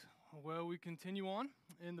Well, we continue on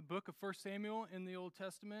in the book of 1 Samuel in the Old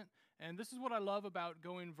Testament, and this is what I love about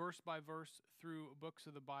going verse by verse through books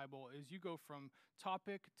of the Bible is you go from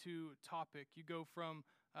topic to topic. You go from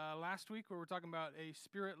last week where we're talking about a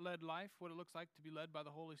spirit-led life, what it looks like to be led by the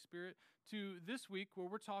Holy Spirit, to this week where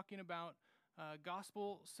we're talking about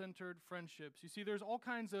gospel-centered friendships. You see, there's all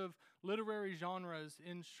kinds of literary genres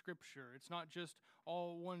in Scripture. It's not just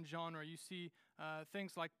all one genre. You see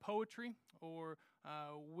things like poetry or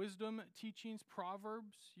wisdom teachings,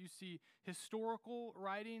 proverbs. You see historical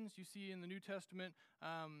writings. You see in the New Testament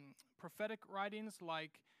prophetic writings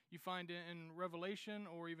like you find in Revelation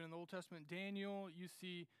or even in the Old Testament, Daniel. You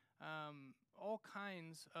see all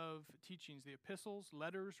kinds of teachings, the epistles,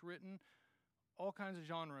 letters written, all kinds of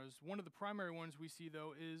genres. One of the primary ones we see,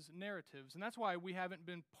 though, is narratives. And that's why we haven't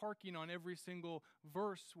been parking on every single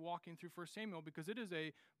verse walking through 1 Samuel, because it is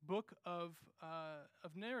a book of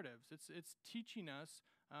narratives. It's teaching us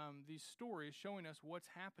these stories, showing us what's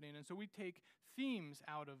happening. And so we take themes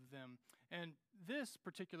out of them. And this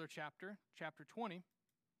particular chapter, chapter 20,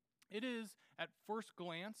 it is, at first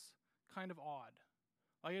glance, kind of odd.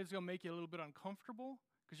 Like, it's going to make you a little bit uncomfortable,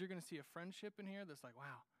 because you're going to see a friendship in here that's like,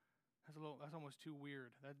 wow, that's almost too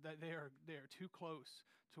weird. That they are too close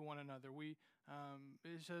to one another.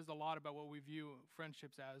 It says a lot about what we view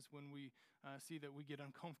friendships as when we see that we get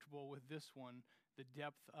uncomfortable with this one, the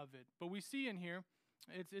depth of it. But we see in here,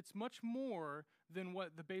 it's much more than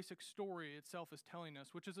what the basic story itself is telling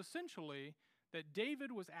us, which is essentially that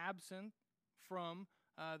David was absent from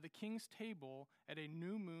the king's table at a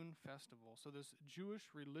new moon festival. So this Jewish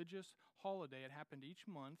religious holiday, it happened each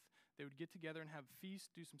month. They would get together and have feasts,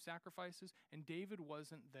 do some sacrifices, and David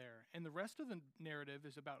wasn't there. And the rest of the narrative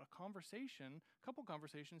is about a couple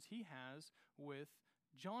conversations he has with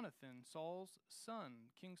Jonathan, Saul's son,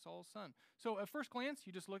 King Saul's son. So at first glance,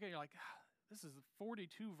 you just look at it, you're like, this is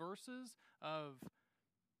 42 verses of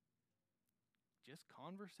just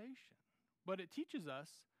conversation. But it teaches us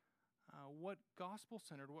what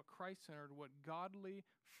gospel-centered, what Christ-centered, what godly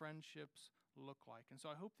friendships look like. And so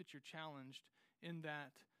I hope that you're challenged in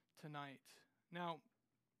that tonight. Now,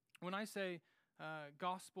 when I say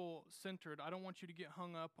gospel-centered, I don't want you to get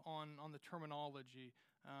hung up on the terminology.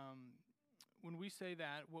 When we say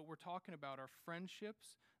that, what we're talking about are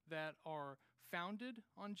friendships that are founded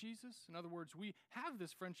on Jesus. In other words, we have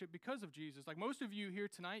this friendship because of Jesus. Like most of you here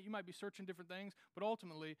tonight, you might be searching different things, but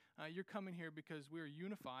ultimately, you're coming here because we are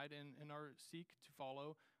unified in our seeking to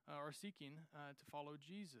follow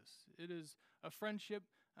Jesus. It is a friendship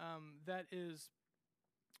that is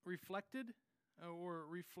reflected or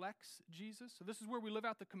reflects Jesus. So this is where we live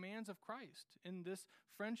out the commands of Christ, in this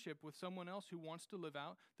friendship with someone else who wants to live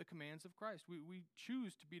out the commands of Christ. We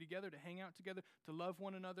choose to be together, to hang out together, to love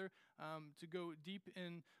one another, to go deep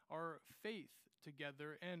in our faith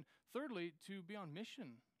together, and thirdly, to be on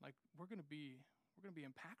mission. Like we're going to be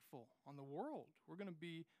impactful on the world. We're going to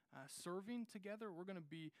be serving together. We're going to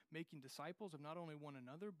be making disciples of not only one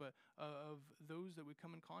another, but of those that we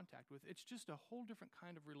come in contact with. It's just a whole different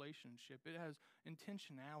kind of relationship. It has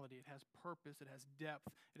intentionality. It has purpose. It has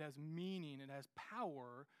depth. It has meaning. It has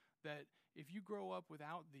power that if you grow up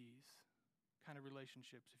without these kind of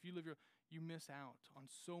relationships, if you you miss out on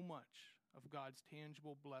so much of God's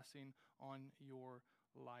tangible blessing on your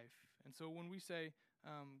life. And so when we say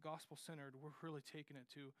gospel-centered, we're really taking it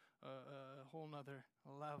to a whole nother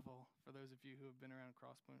level for those of you who have been around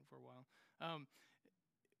Crosspoint for a while.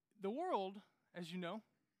 The world, as you know,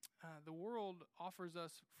 the world offers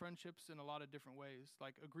us friendships in a lot of different ways,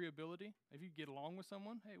 like agreeability. If you get along with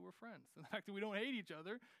someone, hey, we're friends. And the fact that we don't hate each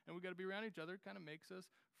other and we got to be around each other kind of makes us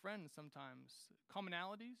friends sometimes.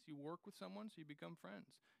 Commonalities, you work with someone, so you become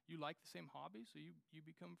friends. You like the same hobby, so you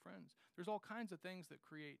become friends. There's all kinds of things that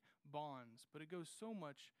create bonds, but it goes so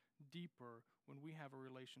much deeper when we have a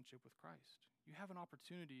relationship with Christ. You have an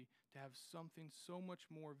opportunity to have something so much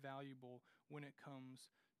more valuable when it comes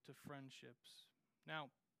to friendships. Now,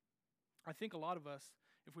 I think a lot of us,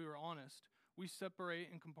 if we were honest, we separate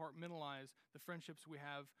and compartmentalize the friendships we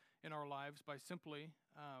have in our lives by simply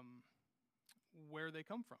where they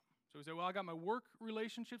come from. So we say, well, I got my work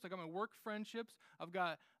relationships, I got my work friendships, I've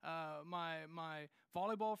got my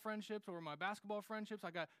volleyball friendships or my basketball friendships,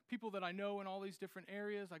 I got people that I know in all these different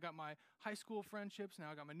areas, I got my high school friendships, now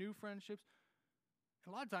I got my new friendships.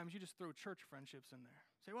 And a lot of times you just throw church friendships in there.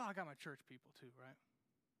 Say, well, I got my church people too, right?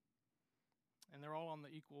 And they're all on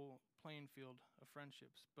the equal playing field of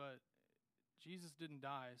friendships. But Jesus didn't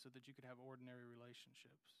die so that you could have ordinary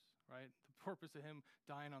relationships, right? The purpose of him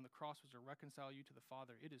dying on the cross was to reconcile you to the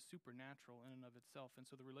Father. It is supernatural in and of itself. And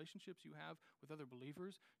so the relationships you have with other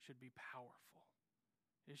believers should be powerful.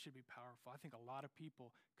 It should be powerful. I think a lot of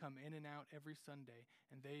people come in and out every Sunday,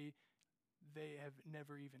 and they have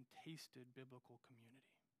never even tasted biblical community.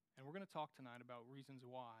 And we're going to talk tonight about reasons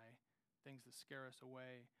why, things that scare us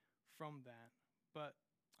away from that. But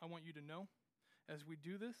I want you to know, as we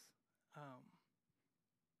do this,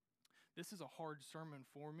 this is a hard sermon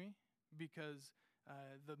for me because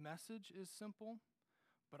the message is simple,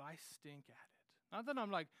 but I stink at it.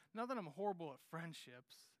 Not that I'm horrible at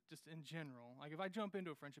friendships, just in general. Like if I jump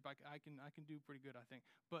into a friendship, I can do pretty good, I think.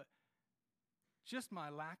 But just my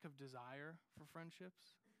lack of desire for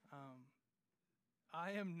friendships.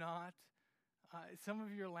 I am not. Some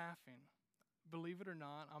of you are laughing. Believe it or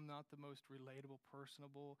not, I'm not the most relatable,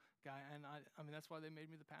 personable guy, and I mean that's why they made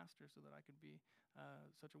me the pastor, so that I could be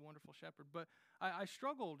such a wonderful shepherd. But I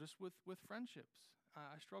struggle just with friendships.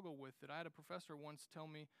 I struggle with it. I had a professor once tell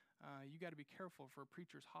me, you got to be careful for a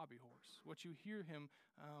preacher's hobby horse. What you hear him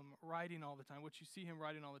writing all the time, what you see him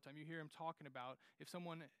writing all the time, you hear him talking about, if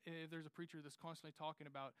there's a preacher that's constantly talking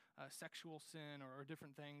about sexual sin or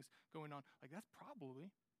different things going on, like that's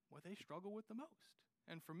probably what they struggle with the most.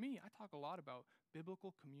 And for me, I talk a lot about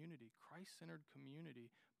biblical community, Christ-centered community,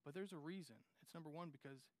 but there's a reason. It's number one,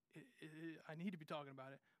 because I need to be talking about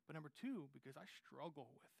it, but number two, because I struggle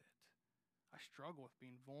with it. I struggle with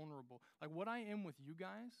being vulnerable. Like what I am with you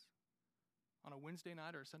guys on a Wednesday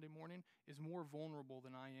night or a Sunday morning is more vulnerable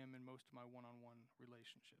than I am in most of my one-on-one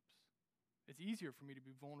relationships. It's easier for me to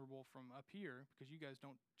be vulnerable from up here because you guys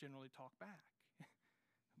don't generally talk back.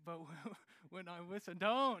 But when I listen,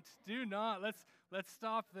 do not. Let's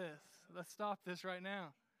stop this. Let's stop this right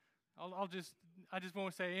now. I just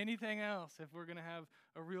won't say anything else if we're going to have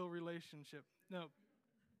a real relationship. No.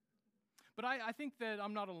 But I think that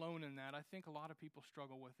I'm not alone in that. I think a lot of people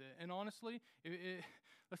struggle with it. And honestly,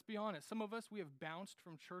 let's be honest. Some of us, we have bounced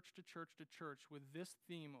from church to church to church with this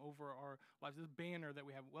theme over our lives, this banner that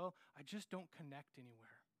we have. Well, I just don't connect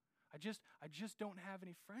anywhere. I just don't have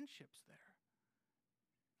any friendships there.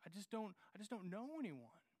 I just don't know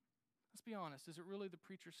anyone. Let's be honest. Is it really the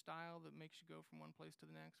preacher style that makes you go from one place to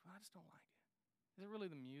the next? Well, I just don't like it. Is it really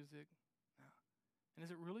the music? No. And is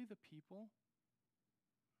it really the people?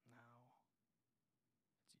 No.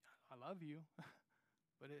 I love you,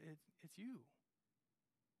 but it's you.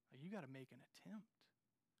 You got to make an attempt.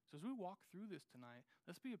 So as we walk through this tonight,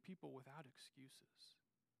 let's be a people without excuses.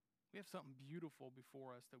 We have something beautiful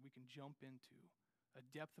before us that we can jump into, a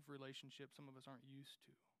depth of relationship some of us aren't used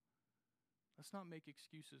to. Let's not make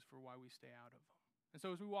excuses for why we stay out of them. And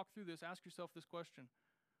so as we walk through this, ask yourself this question.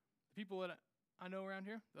 The people that I know around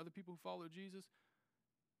here, the other people who follow Jesus,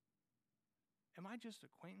 am I just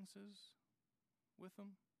acquaintances with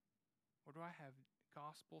them? Or do I have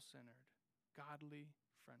gospel-centered, godly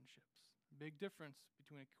friendships? Big difference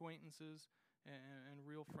between acquaintances and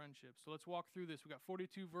real friendships. So let's walk through this. We've got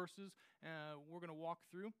 42 verses. We're going to walk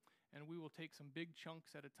through, and we will take some big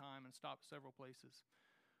chunks at a time and stop several places.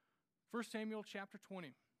 1 Samuel chapter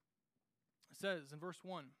 20 says in verse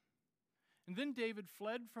 1, "And then David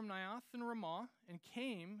fled from Naioth and Ramah and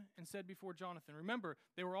came and said before Jonathan." Remember,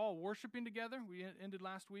 they were all worshiping together. We ended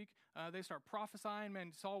last week. They start prophesying.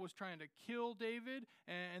 Man, Saul was trying to kill David,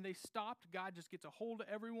 and they stopped. God just gets a hold of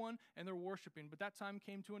everyone, and they're worshiping. But that time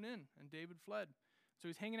came to an end, and David fled. So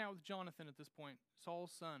he's hanging out with Jonathan at this point,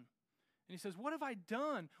 Saul's son. And he says, "What have I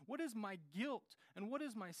done? What is my guilt? And what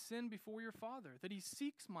is my sin before your father, that he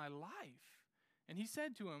seeks my life?" And he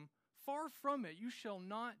said to him, "Far from it, you shall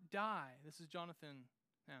not die." This is Jonathan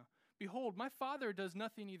now. "Behold, my father does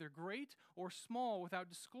nothing either great or small without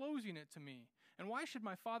disclosing it to me. And why should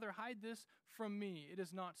my father hide this from me? It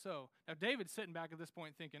is not so." Now, David's sitting back at this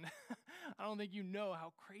point thinking, I don't think you know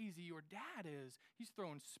how crazy your dad is. He's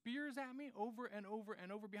throwing spears at me over and over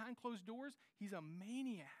and over behind closed doors. He's a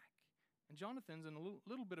maniac. And Jonathan's in a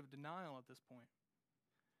little bit of denial at this point.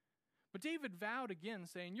 But David vowed again,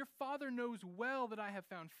 saying, "Your father knows well that I have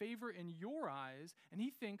found favor in your eyes, and he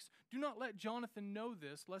thinks, do not let Jonathan know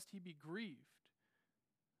this, lest he be grieved.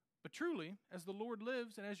 But truly, as the Lord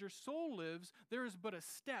lives and as your soul lives, there is but a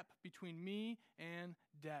step between me and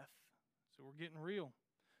death." So we're getting real.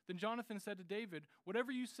 Then Jonathan said to David,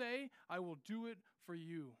 "Whatever you say, I will do it for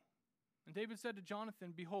you." And David said to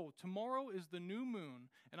Jonathan, "Behold, tomorrow is the new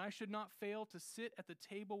moon, and I should not fail to sit at the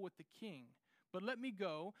table with the king. But let me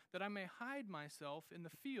go, that I may hide myself in the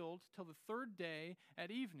field till the third day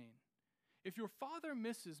at evening. If your father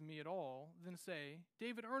misses me at all, then say,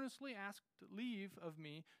 David earnestly asked leave of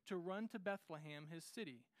me to run to Bethlehem, his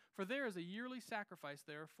city, for there is a yearly sacrifice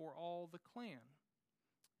there for all the clan.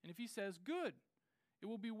 And if he says, good, it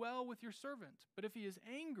will be well with your servant. But if he is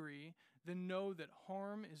angry, then know that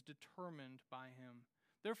harm is determined by him.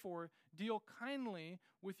 Therefore, deal kindly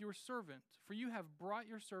with your servant, for you have brought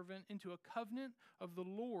your servant into a covenant of the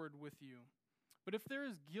Lord with you. But if there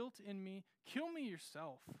is guilt in me, kill me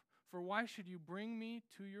yourself, for why should you bring me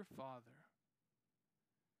to your father?"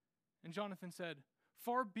 And Jonathan said,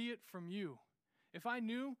 "Far be it from you. If I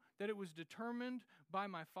knew that it was determined by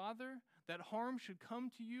my father that harm should come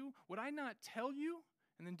to you, would I not tell you?"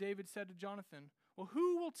 And then David said to Jonathan, "Well,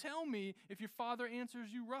 who will tell me if your father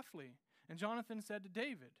answers you roughly?" And Jonathan said to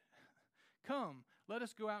David, "Come, let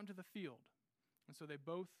us go out into the field." And so they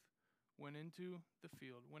both went out into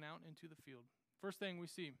the field. First thing we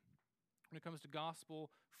see when it comes to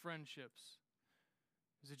gospel friendships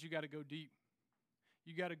is that you got to go deep.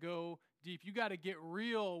 You got to go deep. You got to get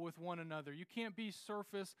real with one another. You can't be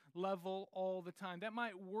surface level all the time. That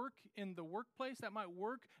might work in the workplace. That might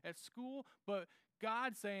work at school. But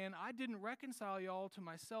God's saying, I didn't reconcile y'all to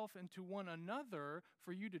myself and to one another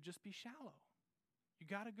for you to just be shallow. You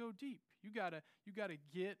got to go deep. You got to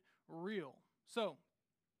get real. So,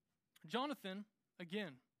 Jonathan,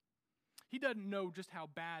 again, he doesn't know just how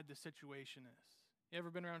bad the situation is. You ever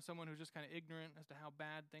been around someone who's just kind of ignorant as to how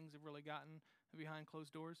bad things have really gotten behind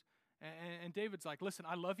closed doors? And David's like, "Listen,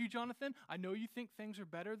 I love you, Jonathan. I know you think things are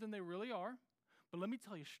better than they really are, but let me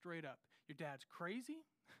tell you straight up, your dad's crazy,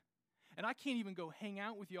 and I can't even go hang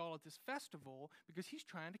out with y'all at this festival because he's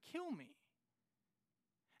trying to kill me.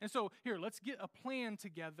 And so, here, let's get a plan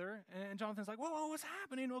together." And Jonathan's like, "Whoa, what's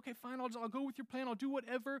happening? Okay, fine, I'll go with your plan. I'll do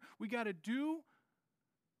whatever we got to do."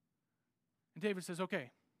 And David says,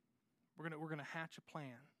 "Okay, we're gonna hatch a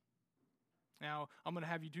plan. Now, I'm going to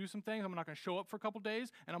have you do some things. I'm not going to show up for a couple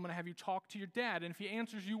days, and I'm going to have you talk to your dad. And if he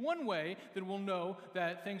answers you one way, then we'll know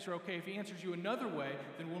that things are okay. If he answers you another way,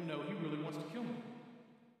 then we'll know he really wants to kill me."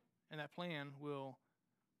 And that plan will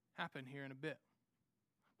happen here in a bit.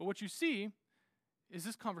 But what you see is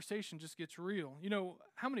this conversation just gets real. You know,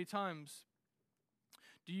 how many times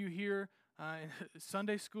do you hear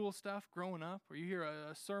Sunday school stuff growing up, or you hear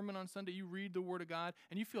a sermon on Sunday, you read the Word of God,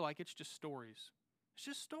 and you feel like it's just stories. It's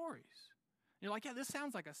just stories. You're like, yeah, this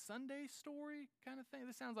sounds like a Sunday story kind of thing.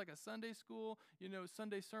 This sounds like a Sunday school,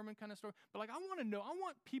 Sunday sermon kind of story. But I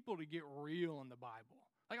want people to get real in the Bible.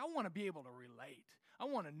 I want to be able to relate. I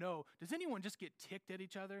want to know, does anyone just get ticked at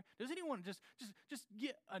each other? Does anyone just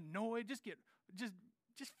get annoyed,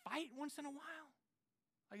 just fight once in a while?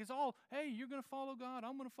 It's all, hey, you're going to follow God,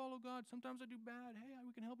 I'm going to follow God. Sometimes I do bad. Hey,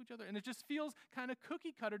 we can help each other. And it just feels kind of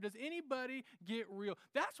cookie cutter. Does anybody get real?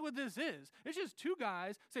 That's what this is. It's just two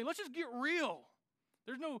guys saying, let's just get real.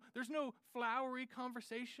 There's no flowery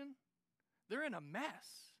conversation. They're in a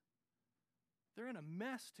mess. They're in a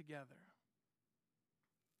mess together.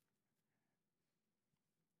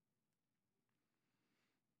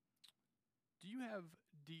 Do you have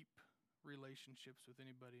deep relationships with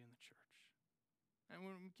anybody in the church?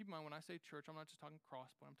 And keep in mind, when I say church, I'm not just talking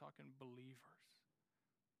Crosspoint, I'm talking believers.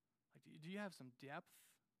 Do you have some depth?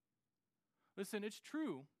 Listen, it's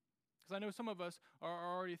true, because I know some of us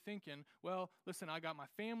are already thinking, well, listen, I got my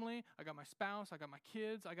family, I got my spouse, I got my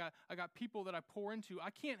kids, I got people that I pour into. I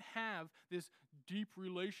can't have this deep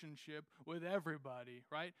relationship with everybody,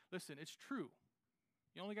 right? Listen, it's true.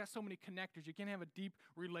 You only got so many connectors. You can't have a deep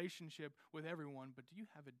relationship with everyone, but do you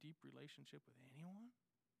have a deep relationship with anyone?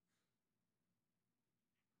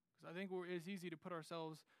 I think it's easy to put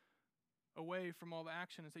ourselves away from all the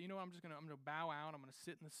action and say, I'm gonna bow out. I'm gonna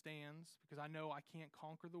sit in the stands because I know I can't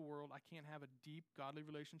conquer the world. I can't have a deep godly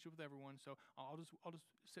relationship with everyone. So I'll just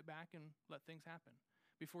sit back and let things happen.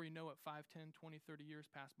 Before you know it, 5, 10, 20, 30 years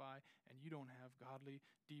pass by, and you don't have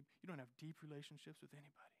deep relationships with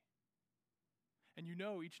anybody. And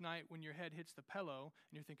each night when your head hits the pillow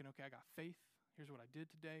and you're thinking, okay, I got faith. Here's what I did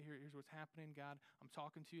today. Here's what's happening. God, I'm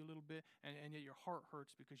talking to you a little bit. And yet your heart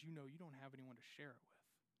hurts because you don't have anyone to share it with.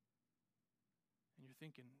 And you're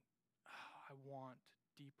thinking, I want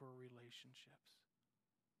deeper relationships.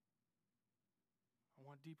 I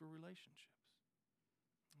want deeper relationships.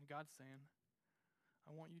 And God's saying,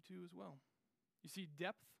 I want you to as well. You see,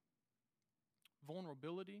 depth,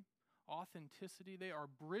 vulnerability, authenticity, they are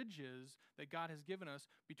bridges that God has given us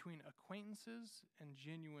between acquaintances and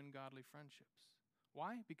genuine godly friendships.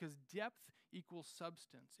 Why? Because depth equals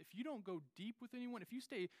substance. If you don't go deep with anyone, if you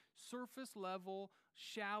stay surface level,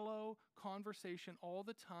 shallow conversation all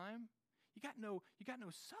the time, you got no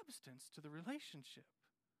substance to the relationship.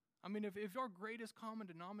 If our greatest common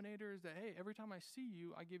denominator is that, hey, every time I see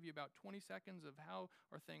you, I give you about 20 seconds of how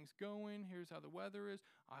are things going, here's how the weather is,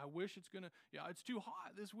 I wish it's too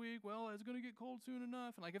hot this week, well, it's going to get cold soon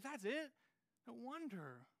enough. And if that's it, no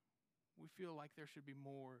wonder we feel like there should be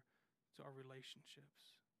more to our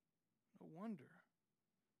relationships. No wonder.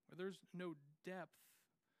 Where there's no depth,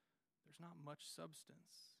 there's not much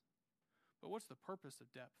substance. But what's the purpose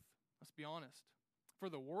of depth? Let's be honest. For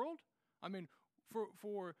the world, I mean,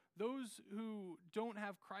 for those who don't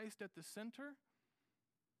have Christ at the center,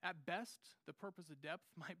 at best, the purpose of depth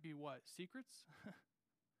might be what? Secrets?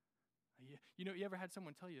 You ever had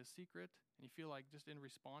someone tell you a secret, and you feel like just in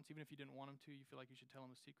response, even if you didn't want them to, you feel like you should tell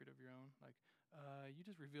them a secret of your own? Like, you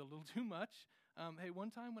just revealed a little too much. Hey,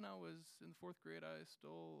 one time when I was in the 4th grade, I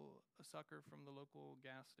stole a sucker from the local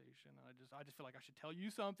gas station. I just feel like I should tell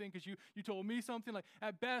you something because you told me something. Like,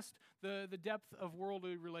 at best, the depth of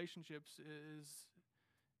worldly relationships is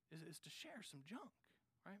to share some junk,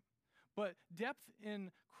 right? But depth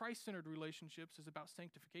in Christ-centered relationships is about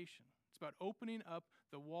sanctification. It's about opening up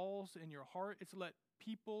the walls in your heart. It's to let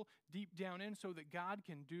people deep down in so that God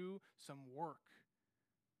can do some work,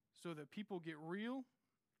 so that people get real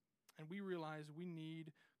and we realize we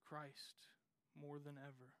need Christ more than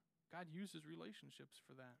ever. God uses relationships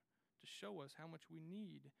for that, to show us how much we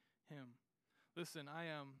need him. Listen,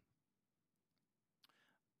 I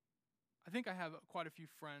think I have quite a few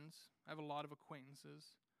friends. I have a lot of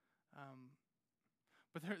acquaintances.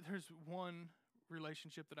 But there's one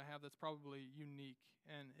relationship that I have that's probably unique,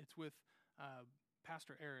 and it's with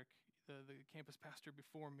Pastor Eric, the campus pastor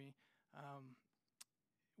before me.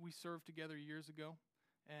 We served together years ago,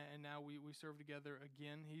 and now we serve together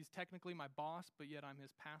again. He's technically my boss, but yet I'm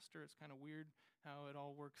his pastor. It's kind of weird how it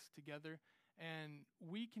all works together. And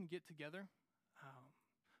we can get together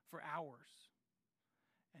for hours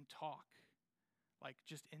and talk. Like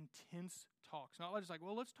just intense talks. Not just like,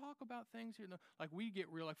 well, let's talk about things here. No, like we get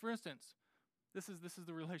real. Like for instance, this is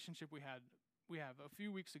the relationship we have a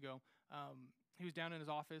few weeks ago. He was down in his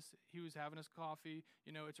office. He was having his coffee.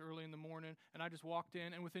 It's early in the morning, and I just walked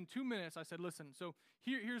in. And within 2 minutes, I said, "Listen. So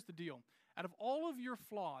here's the deal. Out of all of your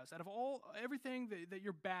flaws, out of everything that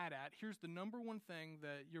you're bad at, here's the number one thing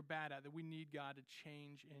that you're bad at that we need God to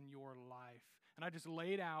change in your life." And I just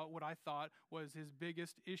laid out what I thought was his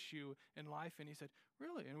biggest issue in life. And he said,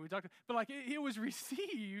 "Really?" And we talked, but like it was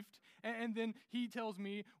received. And then he tells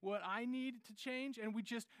me what I need to change. And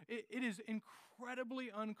it is incredibly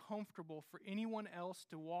uncomfortable for anyone else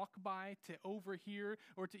to walk by, to overhear,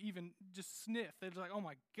 or to even just sniff. They're just like, "Oh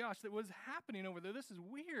my gosh, what's happening over there? This is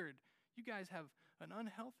weird. You guys have an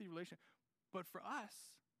unhealthy relationship." But for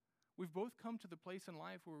us, we've both come to the place in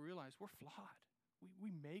life where we realize we're flawed.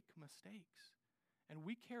 We make mistakes. And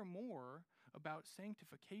we care more about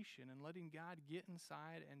sanctification and letting God get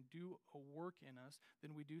inside and do a work in us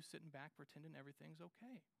than we do sitting back pretending everything's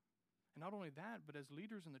okay. And not only that, but as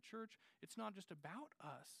leaders in the church, it's not just about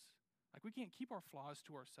us. Like we can't keep our flaws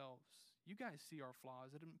to ourselves. You guys see our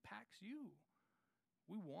flaws. It impacts you.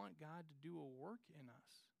 We want God to do a work in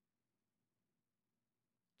us.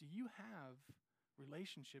 Do you have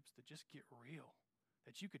relationships that just get real?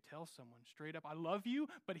 That you could tell someone straight up, "I love you,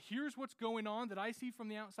 but here's what's going on that I see from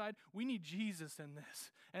the outside. We need Jesus in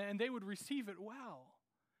this." And they would receive it well,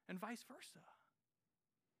 and vice versa.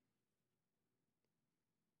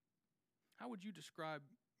 How would you describe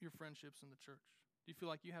your friendships in the church? Do you feel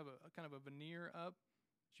like you have a kind of a veneer up,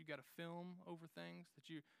 that you got to film over things, that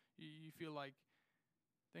you feel like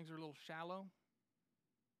things are a little shallow?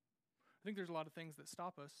 I think there's a lot of things that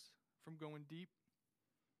stop us from going deep.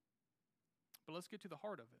 But let's get to the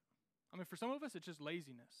heart of it. I mean, for some of us, it's just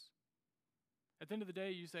laziness. At the end of the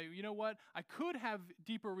day, you say, "You know what? I could have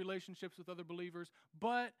deeper relationships with other believers,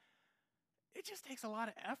 but it just takes a lot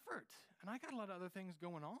of effort. And I got a lot of other things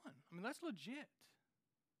going on." I mean, that's legit.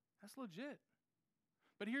 That's legit.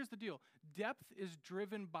 But here's the deal. Depth is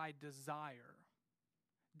driven by desire.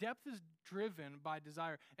 Depth is driven by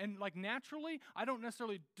desire. And like naturally, I don't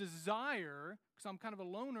necessarily desire, because I'm kind of a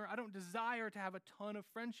loner, I don't desire to have a ton of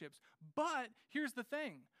friendships. But here's the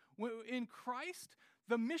thing. In Christ,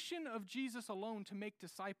 the mission of Jesus alone to make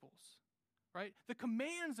disciples, right? The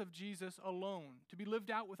commands of Jesus alone to be lived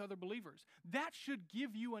out with other believers, that should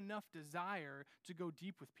give you enough desire to go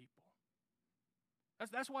deep with people.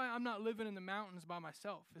 That's why I'm not living in the mountains by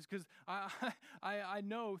myself, is because I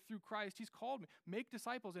know through Christ, he's called me. Make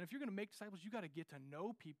disciples. And if you're going to make disciples, you got to get to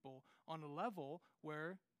know people on a level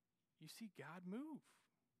where you see God move.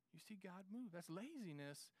 You see God move. That's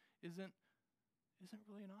laziness isn't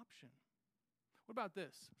really an option. What about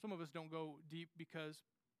this? Some of us don't go deep because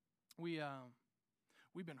we've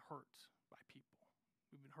been hurt by people.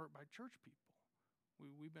 We've been hurt by church people.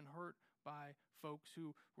 We've been hurt by folks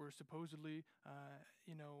who were supposedly,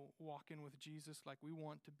 walking with Jesus like we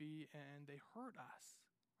want to be, and they hurt us,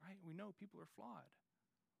 right? We know people are flawed.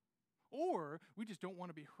 Or we just don't want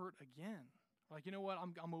to be hurt again, Like, you know what,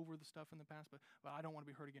 I'm over the stuff in the past, but I don't want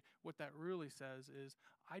to be hurt again. What that really says is,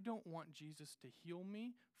 I don't want Jesus to heal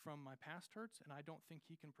me from my past hurts, and I don't think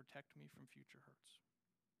he can protect me from future hurts.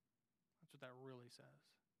 That's what that really says.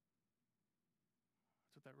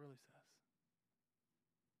 That's what that really says.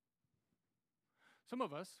 Some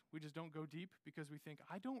of us, we just don't go deep because we think,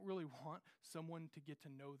 I don't really want someone to get to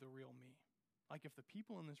know the real me. Like if the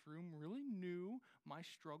people in this room really knew my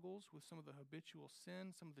struggles with some of the habitual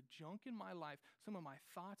sin, some of the junk in my life, some of my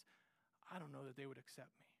thoughts, I don't know that they would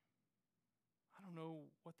accept me. I don't know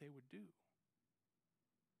what they would do.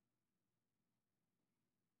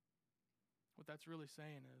 What that's really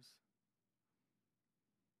saying is,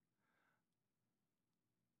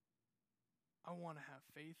 I want to have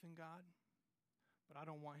faith in God, but I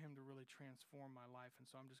don't want him to really transform my life, and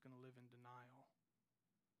so I'm just going to live in denial.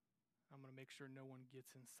 I'm going to make sure no one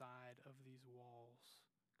gets inside of these walls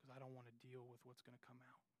because I don't want to deal with what's going to come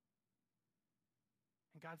out.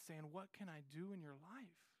 And God's saying, what can I do in your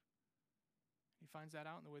life? He finds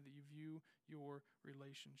that out in the way that you view your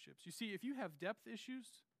relationships. You see, if you have depth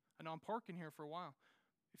issues, I know I'm parking here for a while.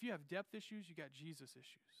 If you have depth issues, you got Jesus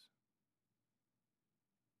issues.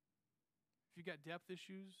 If you got depth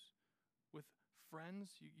issues with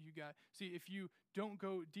friends, you got, see, if you don't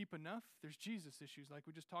go deep enough, there's Jesus issues like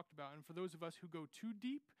we just talked about. And for those of us who go too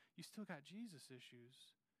deep, you still got Jesus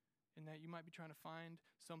issues in that you might be trying to find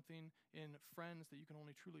something in friends that you can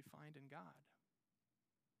only truly find in God.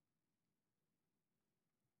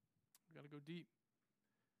 We got to go deep.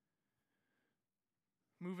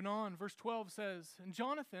 Moving on, verse 12 says, and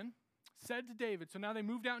Jonathan said to David, so now they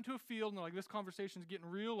moved out into a field, and they're like, this conversation's getting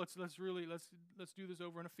real. Let's do this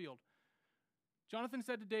over in a field. Jonathan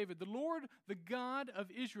said to David, the Lord, the God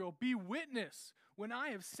of Israel, be witness when I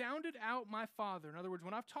have sounded out my father. In other words,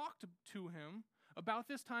 when I've talked to him about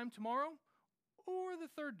this time tomorrow or the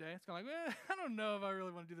third day. It's kind of like, I don't know if I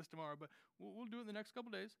really want to do this tomorrow, but we'll do it in the next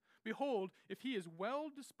couple days. Behold, if he is well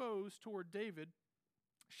disposed toward David,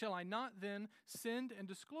 shall I not then send and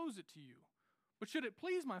disclose it to you? But should it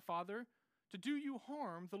please my father to do you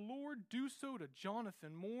harm, the Lord do so to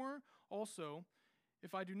Jonathan more also,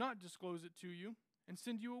 if I do not disclose it to you and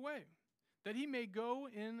send you away, that you may go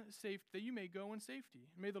in safety.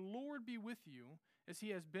 And may the Lord be with you as he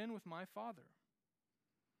has been with my father.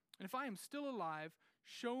 And if I am still alive,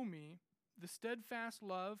 show me the steadfast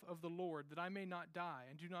love of the Lord, that I may not die,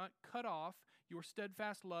 and do not cut off your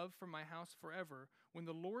steadfast love from my house forever, when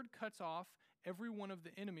the Lord cuts off every one of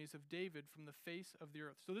the enemies of David from the face of the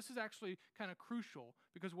earth. So this is actually kind of crucial,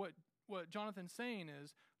 because what Jonathan's saying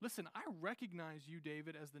is, listen, I recognize you,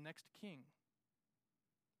 David, as the next king.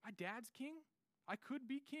 My dad's king. I could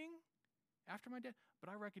be king after my dad, but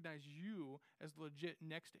I recognize you as the legit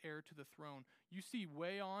next heir to the throne. You see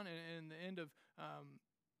way on in the end of,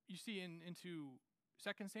 you see into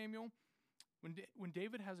 2 Samuel, when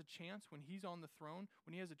David has a chance, when he's on the throne,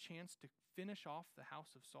 when he has a chance to finish off the house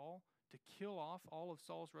of Saul, to kill off all of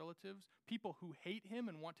Saul's relatives, people who hate him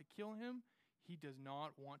and want to kill him, he does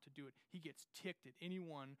not want to do it. He gets ticked at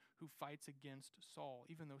anyone who fights against Saul,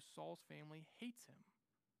 even though Saul's family hates him.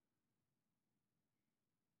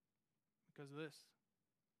 Because of this.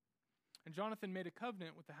 And Jonathan made a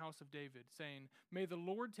covenant with the house of David, saying, may the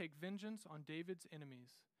Lord take vengeance on David's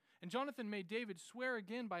enemies. And Jonathan made David swear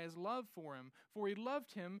again by his love for him, for he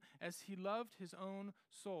loved him as he loved his own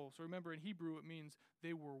soul. So remember, in Hebrew it means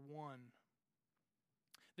they were one.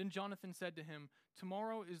 Then Jonathan said to him,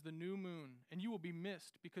 tomorrow is the new moon, and you will be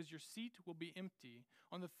missed, because your seat will be empty.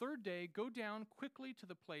 On the third day, go down quickly to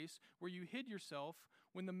the place where you hid yourself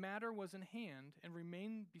when the matter was in hand, and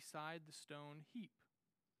remain beside the stone heap.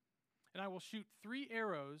 And I will shoot 3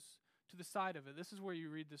 arrows to the side of it. This is where you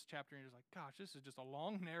read this chapter, and you're just like, gosh, this is just a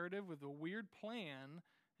long narrative with a weird plan,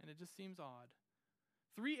 and it just seems odd.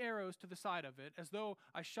 3 arrows to the side of it, as though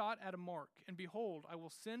I shot at a mark. And behold, I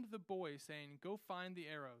will send the boy, saying, go find the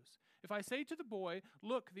arrows. If I say to the boy,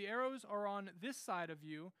 look, the arrows are on this side of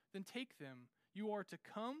you, then take them. You are to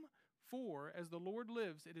come, for as the Lord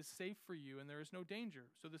lives, it is safe for you, and there is no danger.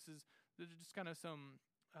 So this is just kind of some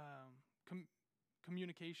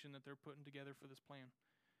communication that they're putting together for this plan.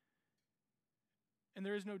 And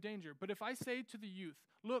there is no danger. But if I say to the youth,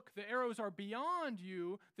 look, the arrows are beyond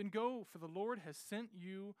you, then go, for the Lord has sent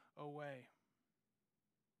you away.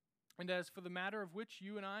 And as for the matter of which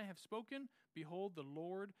you and I have spoken, behold, the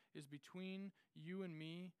Lord is between you and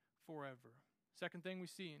me forever. Second thing we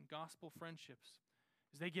see in gospel friendships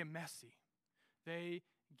is they get messy. They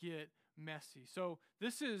get messy. So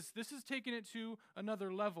this is taking it to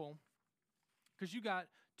another level, because you got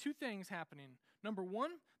 2 things happening. Number 1,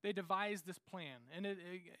 they devise this plan. And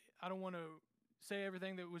I don't want to say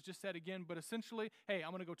everything that was just said again, but essentially, hey, I'm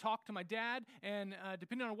going to go talk to my dad, and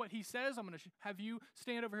depending on what he says, I'm going to have you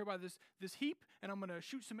stand over here by this heap, and I'm going to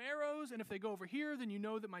shoot some arrows, and if they go over here, then you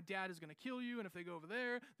know that my dad is going to kill you, and if they go over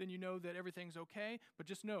there, then you know that everything's okay, but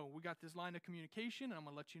just know, we got this line of communication, and I'm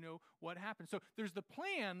going to let you know what happened. So there's the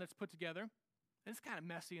plan that's put together, and it's kind of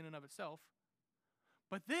messy in and of itself,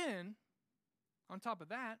 but then, on top of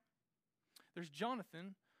that, there's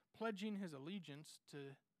Jonathan pledging his allegiance to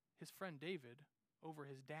his friend David over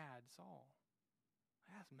his dad, Saul.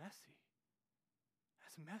 That's messy.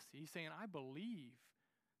 That's messy. He's saying, I believe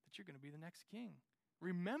that you're going to be the next king.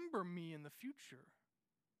 Remember me in the future.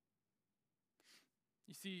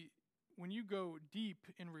 You see, when you go deep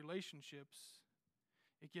in relationships,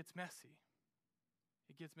 it gets messy.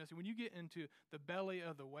 It gets messy. When you get into the belly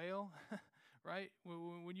of the whale, right?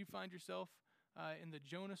 When you find yourself in the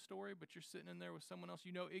Jonah story, but you're sitting in there with someone else,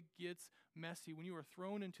 you know it gets messy. When you are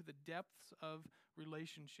thrown into the depths of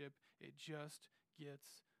relationship, it just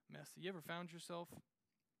gets messy. You ever found yourself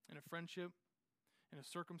in a friendship, in a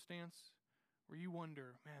circumstance, where you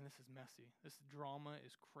wonder, man, this is messy. This drama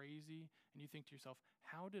is crazy. And you think to yourself,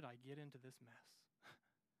 how did I get into this mess?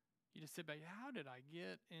 You just sit back, how did I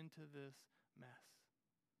get into this mess?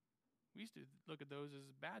 We used to look at those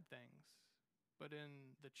as bad things. But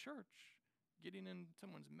in the church, getting in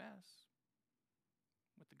someone's mess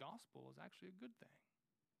with the gospel is actually a good thing.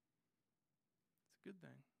 It's a good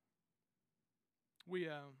thing.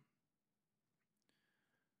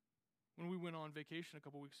 When we went on vacation a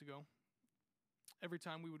couple weeks ago, every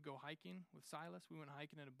time we would go hiking with Silas, we went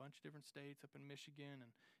hiking in a bunch of different states, up in Michigan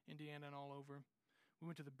and Indiana and all over. We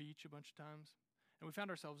went to the beach a bunch of times, and we found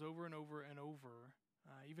ourselves over and over and over,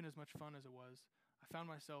 even as much fun as it was, I found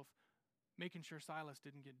myself making sure Silas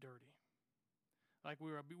didn't get dirty. Like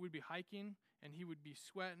we'd be hiking, and he would be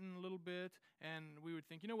sweating a little bit, and we would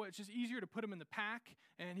think, you know what, it's just easier to put him in the pack,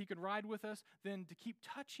 and he could ride with us, than to keep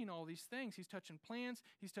touching all these things. He's touching plants,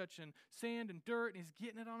 he's touching sand and dirt, and he's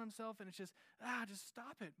getting it on himself, and it's just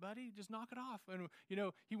stop it, buddy, just knock it off. And,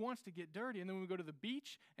 he wants to get dirty. And then when we go to the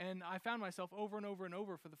beach, and I found myself over and over and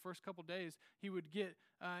over for the first couple days, he would get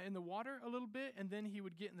in the water a little bit, and then he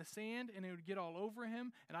would get in the sand, and it would get all over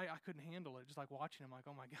him, and I couldn't handle it, just like watching him, like,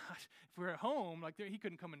 oh my gosh, if we're at home, like he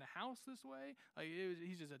couldn't come in the house this way, like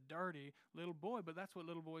he's just a dirty little boy, but that's what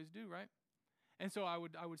little boys do, right? And so I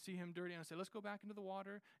would see him dirty, and I'd say, let's go back into the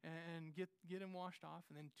water and get him washed off,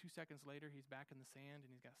 and then 2 seconds later, he's back in the sand,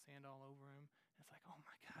 and he's got sand all over him. And it's like, oh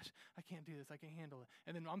my gosh, I can't do this, I can't handle it.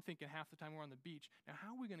 And then I'm thinking half the time we're on the beach, now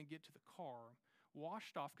how are we going to get to the car,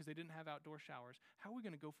 washed off, because they didn't have outdoor showers, how are we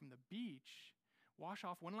going to go from the beach, wash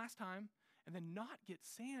off one last time, and then not get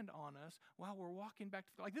sand on us while we're walking back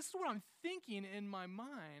to this is what I'm thinking in my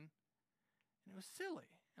mind. And it was silly.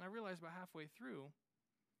 And I realized about halfway through,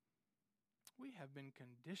 we have been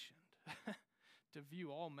conditioned to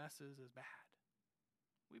view all messes as bad.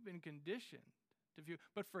 We've been conditioned to view,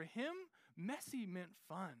 but for him, messy meant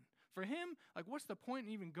fun. For him, what's the point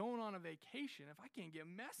in even going on a vacation if I can't get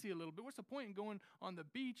messy a little bit? What's the point in going on the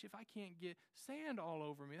beach if I can't get sand all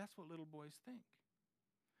over me? That's what little boys think.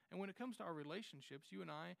 And when it comes to our relationships, you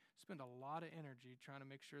and I spend a lot of energy trying to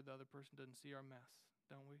make sure the other person doesn't see our mess,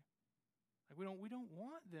 don't we? We don't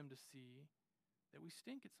want them to see that we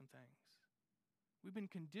stink at some things. We've been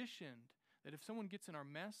conditioned that if someone gets in our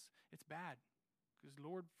mess, it's bad, because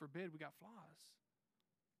Lord forbid we got flaws.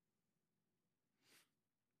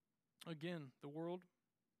 Again, the world,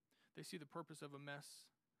 they see the purpose of a mess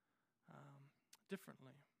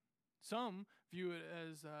differently. Some view it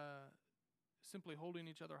as simply holding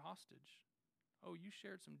each other hostage. Oh, you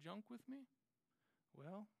shared some junk with me?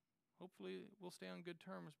 Well, hopefully we'll stay on good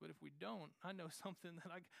terms, but if we don't, I know something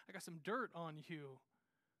that I got some dirt on you.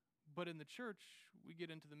 But in the church, we get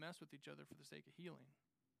into the mess with each other for the sake of healing.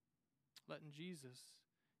 Letting Jesus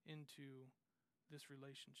into this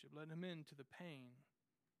relationship, letting him into the pain.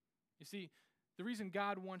 You see, the reason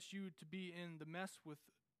God wants you to be in the mess with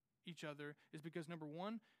each other is because, number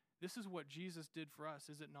one, this is what Jesus did for us,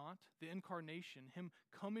 is it not? The incarnation, him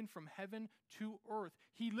coming from heaven to earth.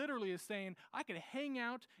 He literally is saying, I could hang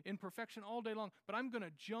out in perfection all day long, but I'm going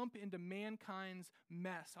to jump into mankind's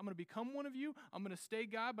mess. I'm going to become one of you. I'm going to stay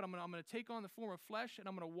God, but I'm going to take on the form of flesh, and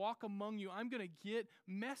I'm going to walk among you. I'm going to get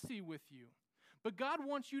messy with you. But God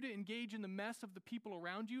wants you to engage in the mess of the people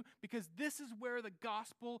around you, because this is where the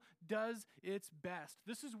gospel does its best.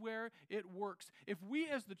 This is where it works. If we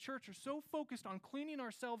as the church are so focused on cleaning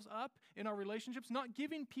ourselves up in our relationships, not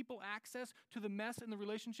giving people access to the mess in the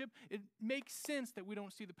relationship, it makes sense that we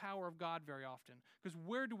don't see the power of God very often. Because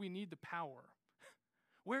where do we need the power?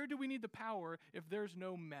 Where do we need the power if there's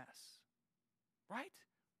no mess? Right?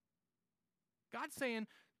 God's saying,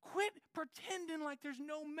 quit pretending like there's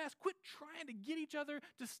no mess. Quit trying to get each other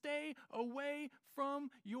to stay away from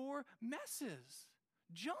your messes.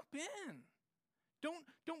 Jump in.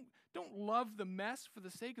 Don't love the mess for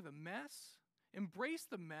the sake of the mess. Embrace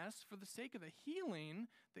the mess for the sake of the healing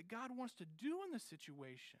that God wants to do in the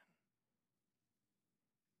situation.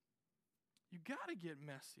 You got to get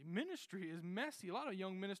messy. Ministry is messy. A lot of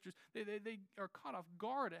young ministers, they are caught off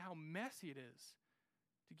guard at how messy it is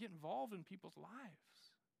to get involved in people's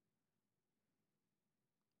lives.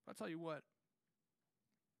 I'll tell you what.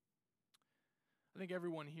 I think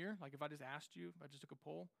everyone here, like if I just asked you, if I just took a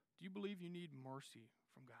poll, do you believe you need mercy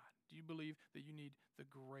from God? Do you believe that you need the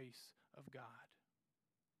grace of God?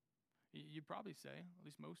 You'd probably say, at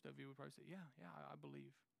least most of you would probably say, yeah, I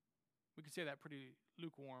believe. We could say that pretty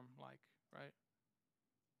lukewarm, right?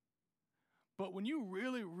 But when you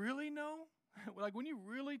really, really know, like when you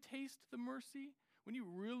really taste the mercy, when you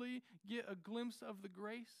really get a glimpse of the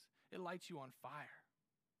grace, it lights you on fire.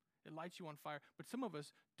 It lights you on fire. But some of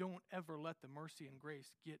us don't ever let the mercy and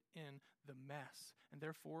grace get in the mess. And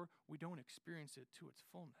therefore, we don't experience it to its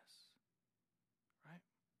fullness. Right?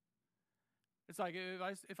 It's like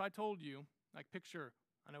if I told you, like picture,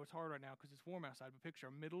 I know it's hard right now because it's warm outside, but picture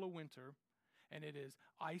middle of winter, and it is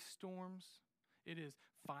ice storms, it is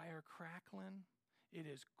fire crackling, it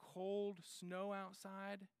is cold snow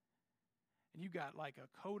outside, and you got like a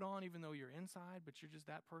coat on even though you're inside, but you're just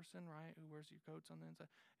that person, right, who wears your coats on the inside.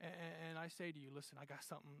 And I say to you, listen, I got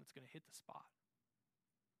something that's going to hit the spot.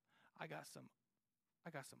 I got some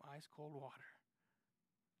ice cold water.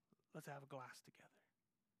 Let's have a glass together.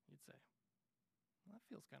 You'd say, well, that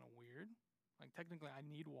feels kind of weird. Like technically I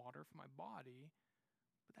need water for my body,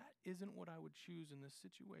 but that isn't what I would choose in this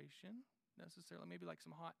situation necessarily. Maybe like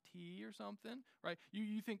some hot tea or something, right?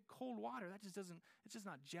 You think cold water, that just doesn't, it's just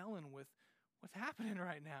not gelling with what's happening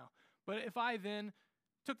right now. But if I then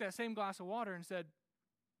took that same glass of water and said,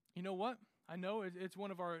 you know what? I know it's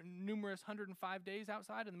one of our numerous 105 days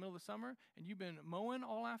outside in the middle of the summer, and you've been mowing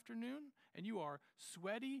all afternoon, and you are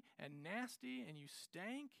sweaty and nasty, and you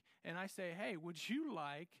stank, and I say, hey, would you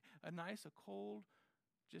like a cold,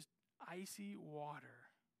 just icy water?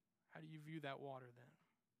 How do you view that water then?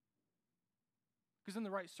 Because in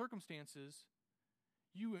the right circumstances,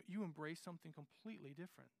 you embrace something completely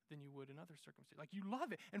different than you would in other circumstances. Like you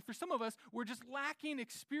love it. And for some of us, we're just lacking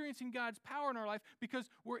experiencing God's power in our life because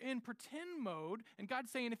we're in pretend mode. And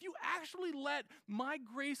God's saying, if you actually let my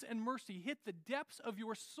grace and mercy hit the depths of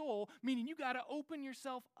your soul, meaning you got to open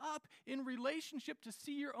yourself up in relationship to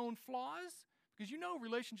see your own flaws, because you know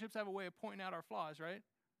relationships have a way of pointing out our flaws, right?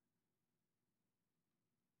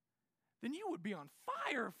 Then you would be on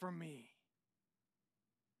fire for me.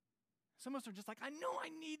 Some of us are just like, I know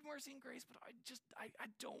I need mercy and grace, but I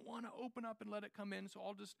don't want to open up and let it come in, so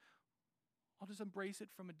I'll just embrace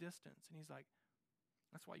it from a distance. And he's like,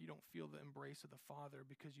 that's why you don't feel the embrace of the Father,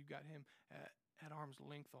 because you got him at arm's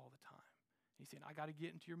length all the time. And he's saying, I got to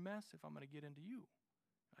get into your mess if I'm going to get into you.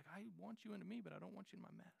 Like, I want you into me, but I don't want you in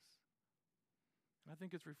my mess. And I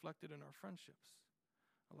think it's reflected in our friendships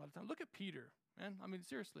a lot of times. Look at Peter, man. I mean,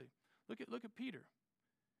 seriously, look at Peter.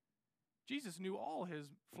 Jesus knew all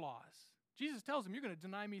his flaws. Jesus tells him, you're going to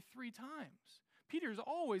deny me 3 times. Peter's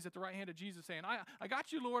always at the right hand of Jesus saying, I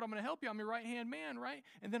got you, Lord. I'm going to help you. I'm your right-hand man, right?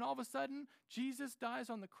 And then all of a sudden, Jesus dies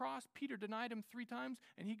on the cross. Peter denied him 3 times,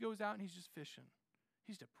 and he goes out and he's just fishing.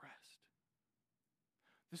 He's depressed.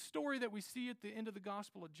 The story that we see at the end of the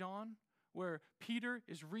Gospel of John, where Peter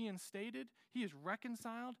is reinstated, he is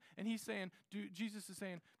reconciled, and he's saying, Jesus is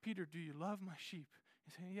saying, Peter, do you love my sheep?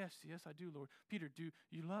 He's saying, yes, I do, Lord. Peter, do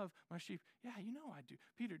you love my sheep? Yeah, you know I do.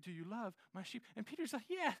 Peter, do you love my sheep? And Peter's like,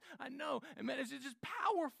 yes, I know. And man, it's just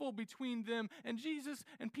powerful between them. And Jesus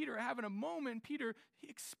and Peter are having a moment. Peter, he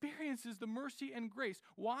experiences the mercy and grace.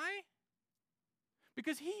 Why?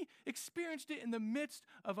 Because he experienced it in the midst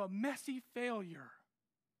of a messy failure.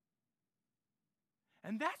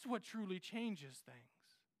 And that's what truly changes things.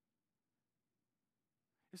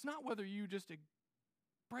 It's not whether you just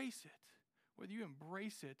embrace it, whether you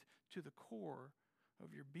embrace it to the core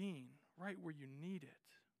of your being, right where you need it.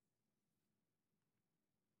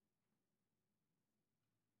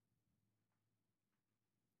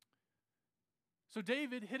 So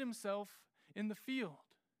David hid himself in the field.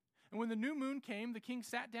 And when the new moon came, the king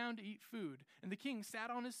sat down to eat food. And the king sat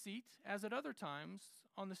on his seat, as at other times,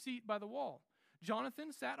 on the seat by the wall.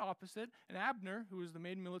 Jonathan sat opposite, and Abner, who was the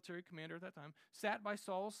main military commander at that time, sat by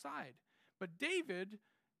Saul's side. But David,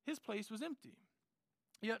 his place was empty.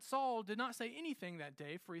 Yet Saul did not say anything that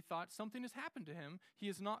day, for he thought, something has happened to him. He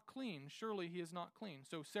is not clean. Surely he is not clean.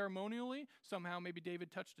 So ceremonially, somehow maybe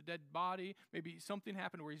David touched a dead body. Maybe something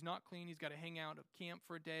happened where he's not clean. He's got to hang out at camp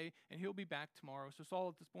for a day, and he'll be back tomorrow. So Saul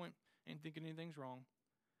at this point ain't thinking anything's wrong.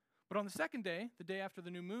 But on the second day, the day after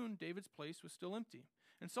the new moon, David's place was still empty.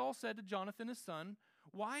 And Saul said to Jonathan his son,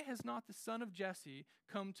 why has not the son of Jesse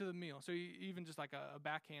come to the meal? So he, even just like a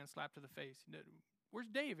backhand slap to the face. Where's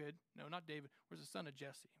David? No, not David. Where's the son of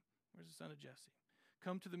Jesse? Where's the son of Jesse?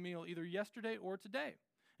 Come to the meal either yesterday or today.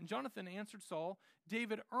 And Jonathan answered Saul,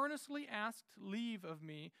 David earnestly asked leave of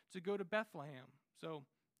me to go to Bethlehem. So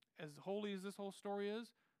as holy as this whole story is,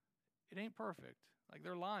 it ain't perfect. Like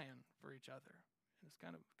they're lying for each other. And it's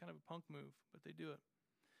kind of a punk move, but they do it.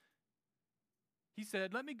 He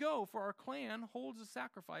said, let me go, for our clan holds a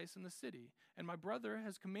sacrifice in the city, and my brother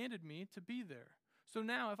has commanded me to be there. So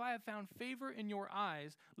now, if I have found favor in your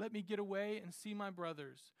eyes, let me get away and see my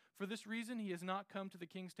brothers. For this reason, he has not come to the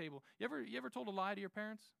king's table. You ever told a lie to your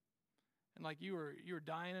parents? And like you were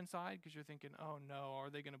dying inside because you're thinking, oh no, are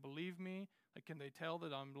they going to believe me? Like, can they tell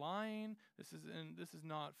that I'm lying? This is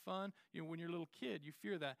not fun. You know, when you're a little kid, you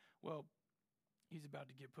fear that. Well, he's about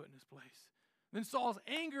to get put in his place. Then Saul's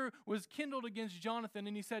anger was kindled against Jonathan,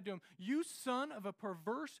 and he said to him, you son of a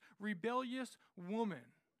perverse, rebellious woman.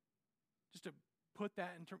 Just to put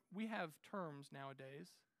that in terms, we have terms nowadays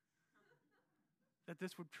that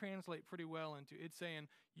this would translate pretty well into. It's saying,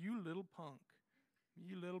 you little punk.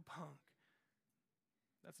 You little punk.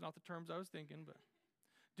 That's not the terms I was thinking, but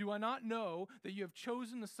do I not know that you have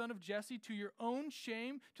chosen the son of Jesse to your own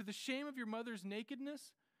shame, to the shame of your mother's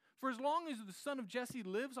nakedness? For as long as the son of Jesse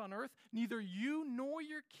lives on earth, neither you nor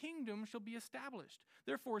your kingdom shall be established.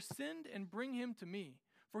 Therefore send and bring him to me,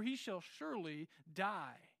 for he shall surely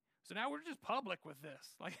die. So now we're just public with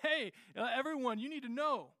this. Like, hey, everyone, you need to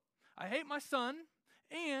know. I hate my son,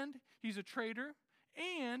 and he's a traitor,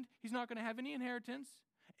 and he's not going to have any inheritance,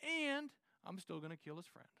 and I'm still going to kill his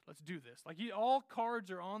friend. Let's do this. Like, all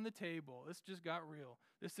cards are on the table. This just got real.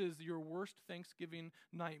 This is your worst Thanksgiving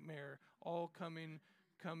nightmare all coming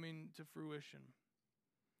to fruition.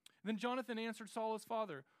 Then Jonathan answered Saul his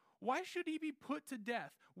father, why should he be put to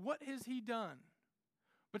death? What has he done?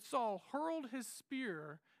 But Saul hurled his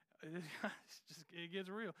spear, it gets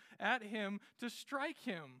real, at him to strike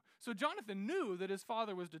him. So Jonathan knew that his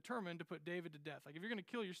father was determined to put David to death. Like, if you're going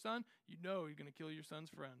to kill your son, you know you're going to kill your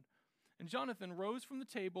son's friend. And Jonathan rose from the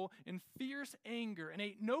table in fierce anger and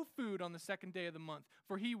ate no food on the second day of the month,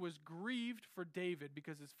 for he was grieved for David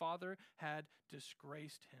because his father had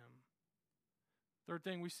disgraced him. Third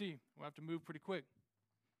thing we see, we'll have to move pretty quick.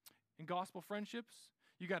 In gospel friendships,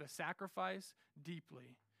 you got to sacrifice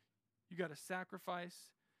deeply. You got to sacrifice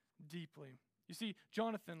deeply. You see,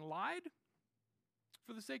 Jonathan lied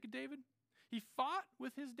for the sake of David. He fought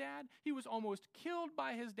with his dad. He was almost killed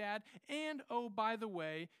by his dad. And, oh, by the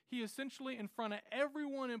way, he essentially, in front of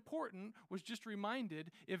everyone important, was just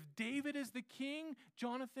reminded, if David is the king,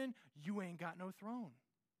 Jonathan, you ain't got no throne.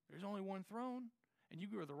 There's only one throne, and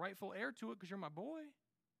you are the rightful heir to it because you're my boy.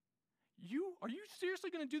 Are you seriously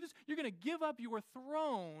going to do this? You're going to give up your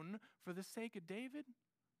throne for the sake of David?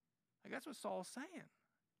 Like, that's what Saul's saying.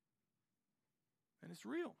 And it's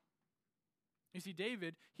real. You see,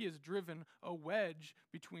 David, he has driven a wedge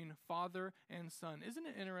between father and son. Isn't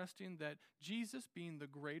it interesting that Jesus, being the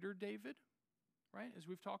greater David, right, as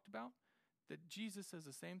we've talked about, that Jesus says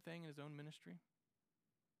the same thing in his own ministry?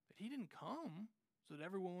 That he didn't come so that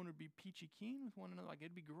everyone would be peachy keen with one another. Like,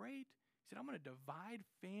 it'd be great. He said, I'm going to divide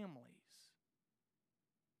families.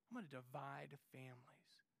 I'm going to divide families.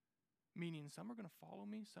 Meaning some are going to follow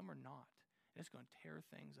me, some are not. And it's going to tear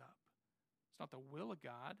things up. It's not the will of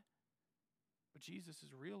God. But Jesus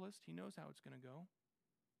is a realist. He knows how it's going to go.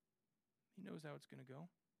 He knows how it's going to go.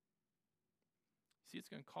 See, it's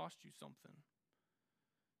going to cost you something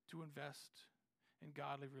to invest in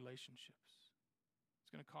godly relationships. It's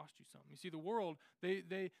going to cost you something. You see, the world,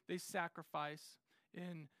 they sacrifice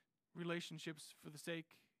in relationships for the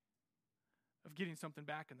sake of getting something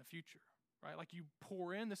back in the future. Right? Like, you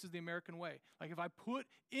pour in, this is the American way. Like, if I put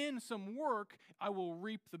in some work, I will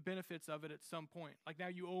reap the benefits of it at some point. Like, now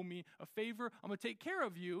you owe me a favor, I'm going to take care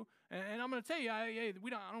of you, and I'm going to tell you, I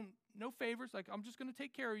don't no favors. Like, I'm just going to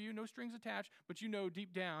take care of you, no strings attached, but you know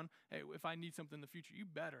deep down, hey, if I need something in the future, you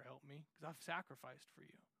better help me because I've sacrificed for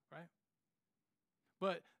you, right?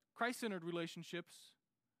 But Christ-centered relationships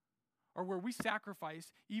are where we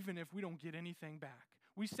sacrifice even if we don't get anything back.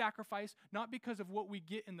 We sacrifice not because of what we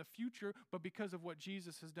get in the future, but because of what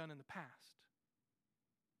Jesus has done in the past.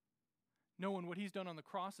 Knowing what he's done on the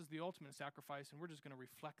cross is the ultimate sacrifice, and we're just going to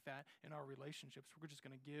reflect that in our relationships. We're just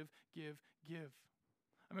going to give.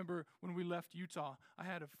 I remember when we left Utah, I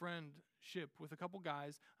had a friendship with a couple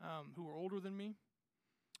guys who were older than me,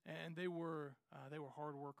 and they were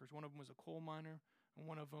hard workers. One of them was a coal miner, and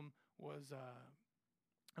one of them was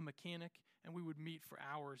a mechanic, and we would meet for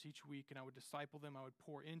hours each week, and I would disciple them. I would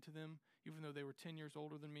pour into them, even though they were 10 years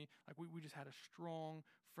older than me. Like we just had a strong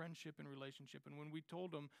friendship and relationship. And when we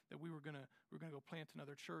told them that we were gonna go plant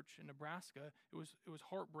another church in Nebraska, it was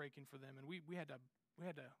heartbreaking for them, and we had to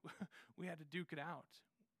we had to duke it out.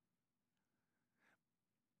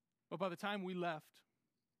 But by the time we left,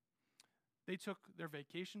 they took their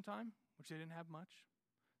vacation time, which they didn't have much.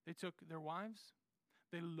 They took their wives.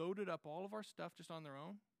 They loaded up all of our stuff just on their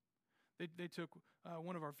own. They took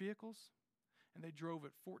one of our vehicles, and they drove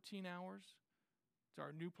it 14 hours to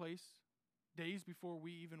our new place, days before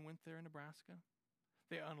we even went there in Nebraska.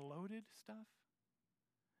 They unloaded stuff.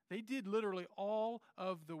 They did literally all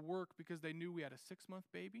of the work because they knew we had a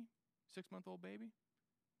 6-month-old baby,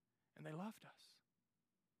 and they loved us.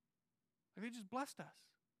 Like, they just blessed us.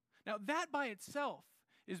 Now, that by itself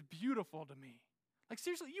is beautiful to me. Like,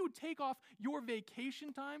 seriously, you would take off your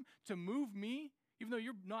vacation time to move me, even though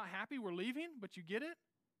you're not happy we're leaving, but you get it?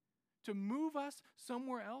 To move us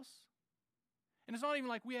somewhere else? And it's not even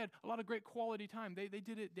like we had a lot of great quality time. They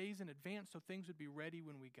did it days in advance so things would be ready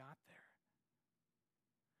when we got there.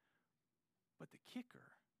 But the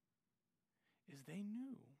kicker is they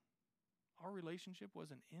knew our relationship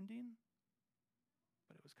wasn't ending,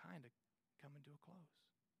 but it was kind of coming to a close.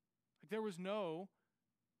 Like, there was no,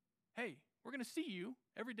 hey, we're going to see you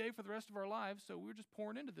every day for the rest of our lives, so we're just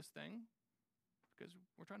pouring into this thing because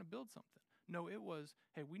we're trying to build something. No, it was,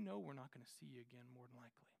 hey, we know we're not going to see you again more than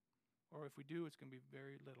likely. Or if we do, it's going to be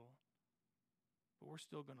very little. But we're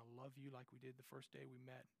still going to love you like we did the first day we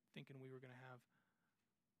met, thinking we were going to have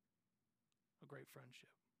a great friendship.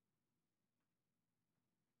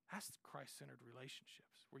 That's Christ-centered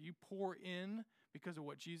relationships, where you pour in because of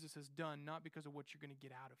what Jesus has done, not because of what you're going to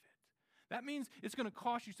get out of it. That means it's going to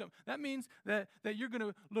cost you something. That means that you're going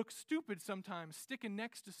to look stupid sometimes sticking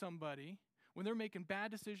next to somebody when they're making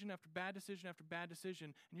bad decision after bad decision after bad decision,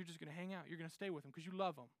 and you're just going to hang out. You're going to stay with them because you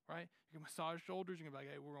love them, right? You're going to massage shoulders. You're going to be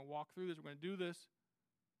like, hey, we're going to walk through this. We're going to do this.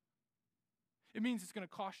 It means it's going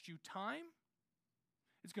to cost you time.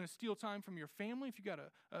 It's going to steal time from your family if you got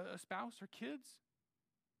a spouse or kids.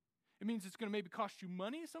 It means it's going to maybe cost you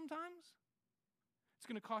money sometimes. It's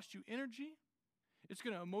going to cost you energy. It's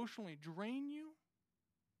going to emotionally drain you.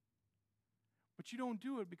 But you don't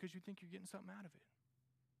do it because you think you're getting something out of it.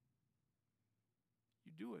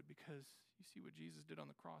 You do it because you see what Jesus did on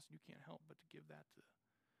the cross, and you can't help but to give that to,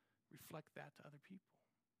 reflect that to other people.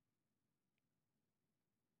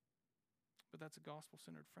 But that's a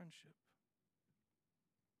gospel-centered friendship.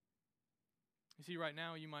 You see, right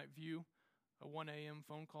now you might view a 1 a.m.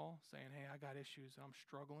 phone call saying, hey, I got issues and I'm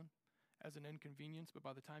struggling, as an inconvenience, but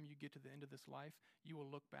by the time you get to the end of this life, you will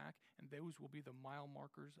look back and those will be the mile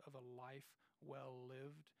markers of a life well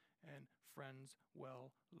lived and friends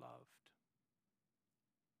well loved.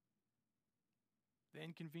 The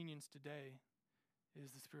inconvenience today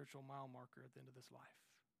is the spiritual mile marker at the end of this life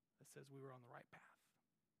that says we were on the right path.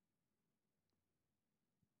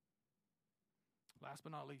 Last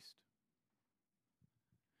but not least,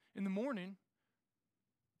 in the morning,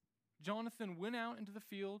 Jonathan went out into the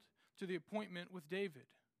field to the appointment with David,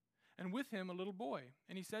 and with him a little boy.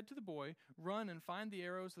 And he said to the boy, run and find the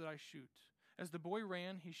arrows that I shoot. As the boy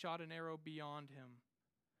ran, he shot an arrow beyond him.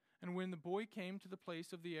 And when the boy came to the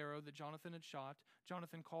place of the arrow that Jonathan had shot,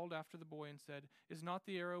 Jonathan called after the boy and said, is not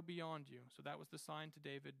the arrow beyond you? So that was the sign to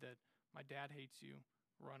David that my dad hates you,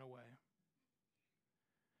 run away.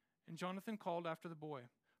 And Jonathan called after the boy,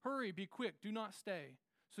 hurry, be quick, do not stay.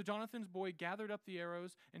 So Jonathan's boy gathered up the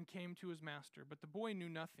arrows and came to his master. But the boy knew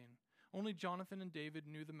nothing. Only Jonathan and David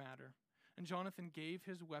knew the matter. And Jonathan gave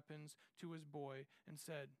his weapons to his boy and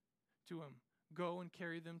said to him, go and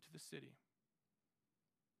carry them to the city.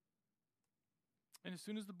 And as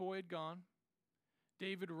soon as the boy had gone,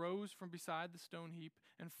 David rose from beside the stone heap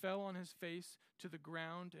and fell on his face to the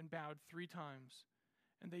ground and bowed 3 times.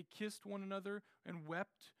 And they kissed one another and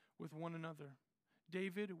wept with one another,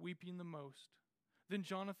 David weeping the most. Then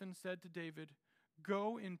Jonathan said to David,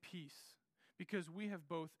 go in peace, because we have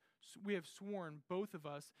sworn, both of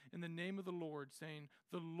us, in the name of the Lord, saying,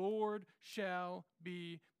 the Lord shall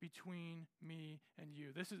be between me and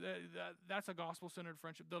you. That's a gospel-centered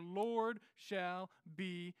friendship. The Lord shall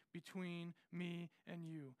be between me and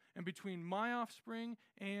you, and between my offspring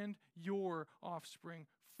and your offspring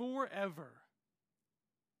forever.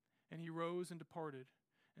 And he rose and departed,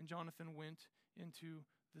 and Jonathan went into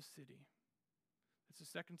the city. It's the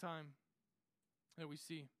second time that we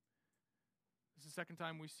see This is the second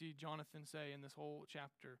time we see Jonathan say in this whole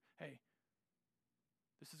chapter, hey,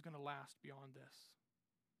 this is going to last beyond this.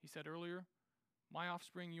 He said earlier, my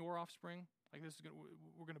offspring, your offspring, like this is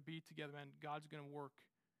we're going to be together, man. God's going to work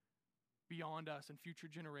beyond us and future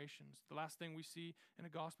generations. The last thing we see in a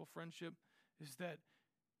gospel friendship is that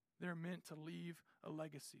they're meant to leave a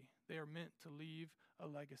legacy. They are meant to leave a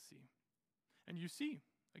legacy. And you see,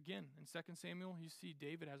 again, in 2 Samuel, you see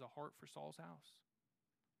David has a heart for Saul's house.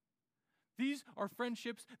 These are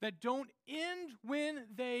friendships that don't end when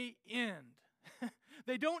they end.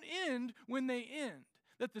 They don't end when they end.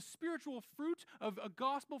 That the spiritual fruit of a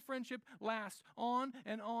gospel friendship lasts on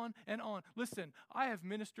and on and on. Listen, I have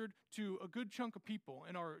ministered to a good chunk of people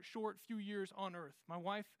in our short few years on earth. My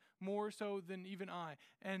wife more so than even I.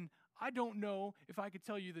 And I don't know if I could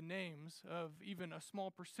tell you the names of even a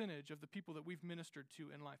small percentage of the people that we've ministered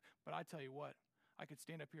to in life. But I tell you what, I could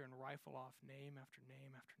stand up here and rifle off name after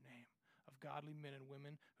name after name of godly men and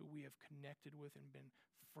women who we have connected with and been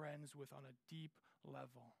friends with on a deep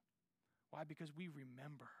level. Why? Because we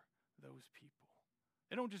remember those people.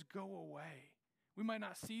 They don't just go away. We might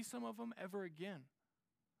not see some of them ever again,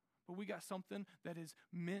 but we got something that is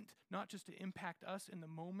meant not just to impact us in the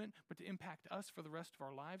moment, but to impact us for the rest of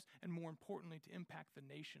our lives, and more importantly, to impact the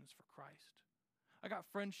nations for Christ. I got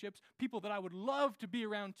friendships, people that I would love to be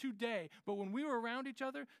around today, but when we were around each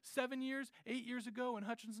other 8 years ago in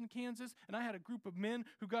Hutchinson, Kansas, and I had a group of men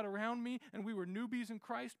who got around me, and we were newbies in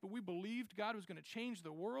Christ, but we believed God was going to change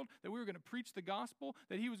the world, that we were going to preach the gospel,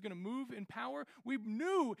 that He was going to move in power. We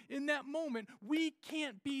knew in that moment we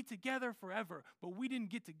can't be together forever, but we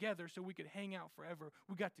didn't get together so we could hang out forever.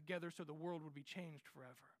 We got together so the world would be changed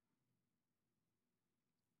forever.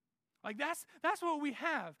 Like that's what we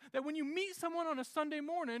have. That when you meet someone on a Sunday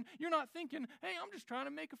morning, you're not thinking, hey, I'm just trying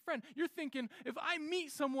to make a friend. You're thinking, if I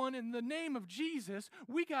meet someone in the name of Jesus,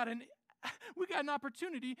 we got an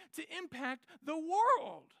opportunity to impact the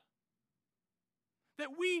world.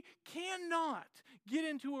 That we cannot get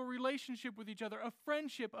into a relationship with each other, a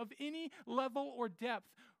friendship of any level or depth,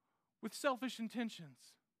 with selfish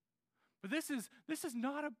intentions. But this is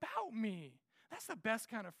not about me. That's the best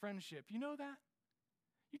kind of friendship. You know that?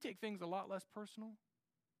 You take things a lot less personal.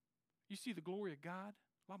 You see the glory of God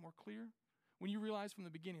a lot more clear when you realize from the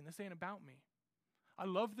beginning, this ain't about me. I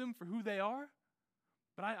love them for who they are,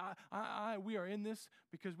 but we are in this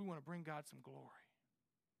because we want to bring God some glory.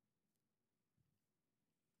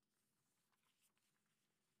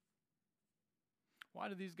 Why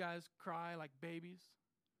do these guys cry like babies?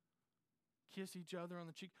 Kiss each other on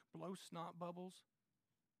the cheek, blow snot bubbles?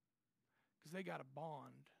 Because they got a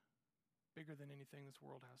bond bigger than anything this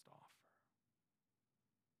world has to offer.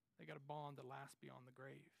 They got a bond that lasts beyond the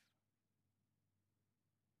grave.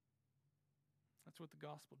 That's what the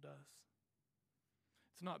gospel does.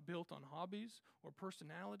 It's not built on hobbies or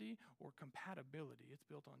personality or compatibility. It's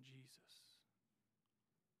built on Jesus.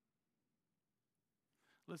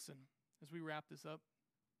 Listen, as we wrap this up,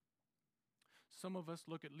 some of us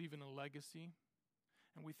look at leaving a legacy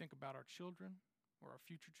and we think about our children or our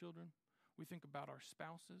future children. We think about our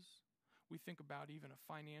spouses. We think about even a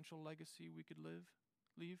financial legacy we could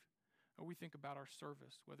leave, or we think about our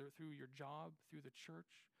service, whether through your job, through the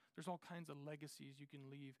church. There's all kinds of legacies you can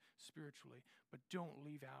leave spiritually, but don't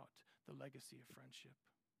leave out the legacy of friendship.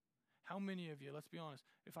 How many of you, let's be honest,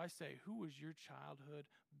 if I say, who was your childhood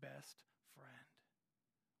best friend?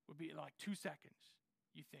 Would be like 2 seconds.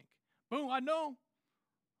 You think, boom, I know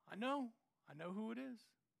who it is.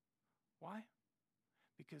 Why?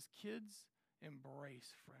 Because kids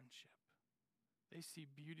embrace friendship. They see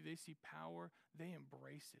beauty, they see power, they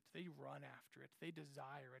embrace it, they run after it, they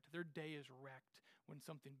desire it. Their day is wrecked when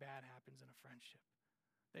something bad happens in a friendship.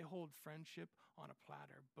 They hold friendship on a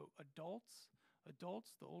platter. But adults,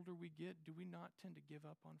 the older we get, do we not tend to give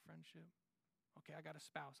up on friendship? Okay, I got a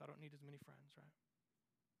spouse, I don't need as many friends, right?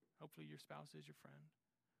 Hopefully your spouse is your friend.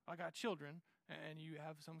 I got children, and you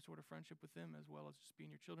have some sort of friendship with them as well as just being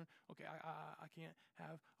your children. Okay, I can't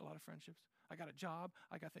have a lot of friendships. I got a job,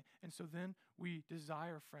 I got things. And so then we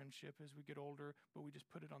desire friendship as we get older, but we just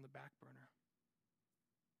put it on the back burner.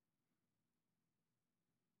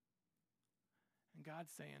 And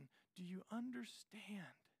God's saying, do you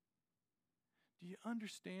understand? Do you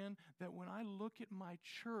understand that when I look at my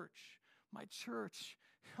church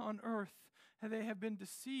on earth, they have been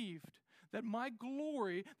deceived, that my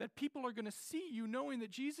glory, that people are going to see you, knowing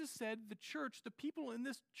that Jesus said the church, the people in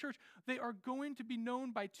this church, they are going to be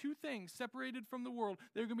known by two things separated from the world.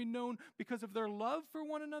 They're going to be known because of their love for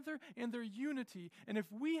one another and their unity. And if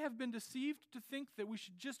we have been deceived to think that we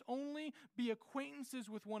should just only be acquaintances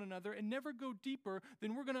with one another and never go deeper,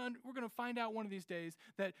 then we're going to find out one of these days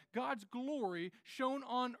that God's glory shown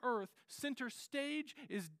on earth, center stage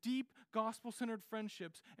is deep gospel-centered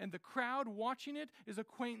friendships, and the crowd watching it is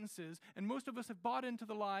acquaintances. And most of us have bought into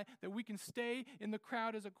the lie that we can stay in the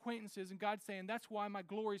crowd as acquaintances, and God's saying that's why my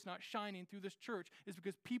glory is not shining through this church, is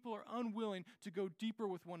because people are unwilling to go deeper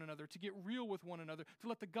with one another, to get real with one another, to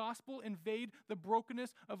let the gospel invade the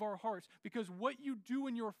brokenness of our hearts. Because what you do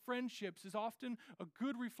in your friendships is often a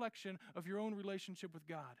good reflection of your own relationship with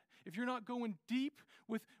God. If you're not going deep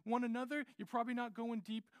with one another, you're probably not going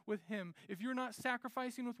deep with Him. If you're not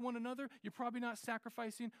sacrificing with one another, you're probably not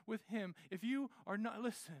sacrificing with Him. If you are not,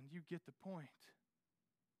 listen, you get the point.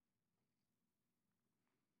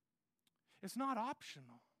 It's not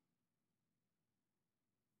optional.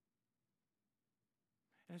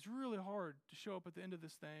 And it's really hard to show up at the end of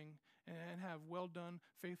this thing and have "well done,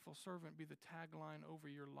 faithful servant" be the tagline over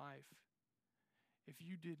your life if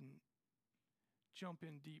you didn't jump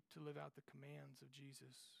in deep to live out the commands of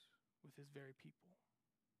Jesus with His very people.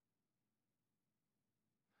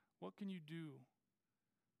 What can you do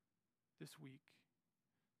this week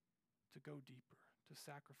to go deeper, to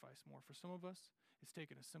sacrifice more? For some of us, it's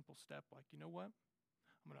taking a simple step like, you know what?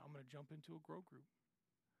 I'm gonna jump into a grow group.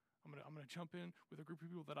 I'm gonna jump in with a group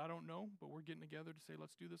of people that I don't know, but we're getting together to say,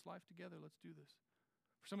 let's do this life together. Let's do this.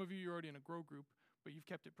 For some of you, you're already in a grow group, but you've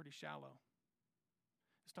kept it pretty shallow.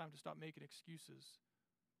 It's time to stop making excuses,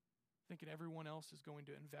 thinking everyone else is going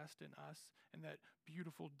to invest in us and that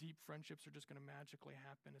beautiful, deep friendships are just going to magically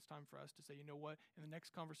happen. It's time for us to say, you know what, in the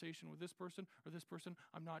next conversation with this person or this person,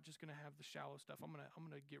 I'm not just going to have the shallow stuff. I'm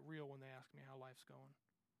gonna get real when they ask me how life's going.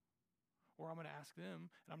 Or I'm going to ask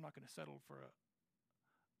them, and I'm not going to settle for a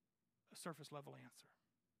surface level answer.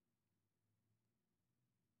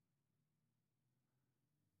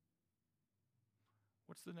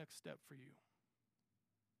 What's the next step for you?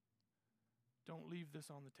 Don't leave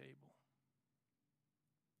this on the table.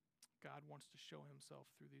 God wants to show Himself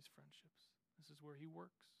through these friendships. This is where He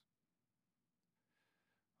works.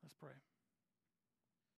 Let's pray.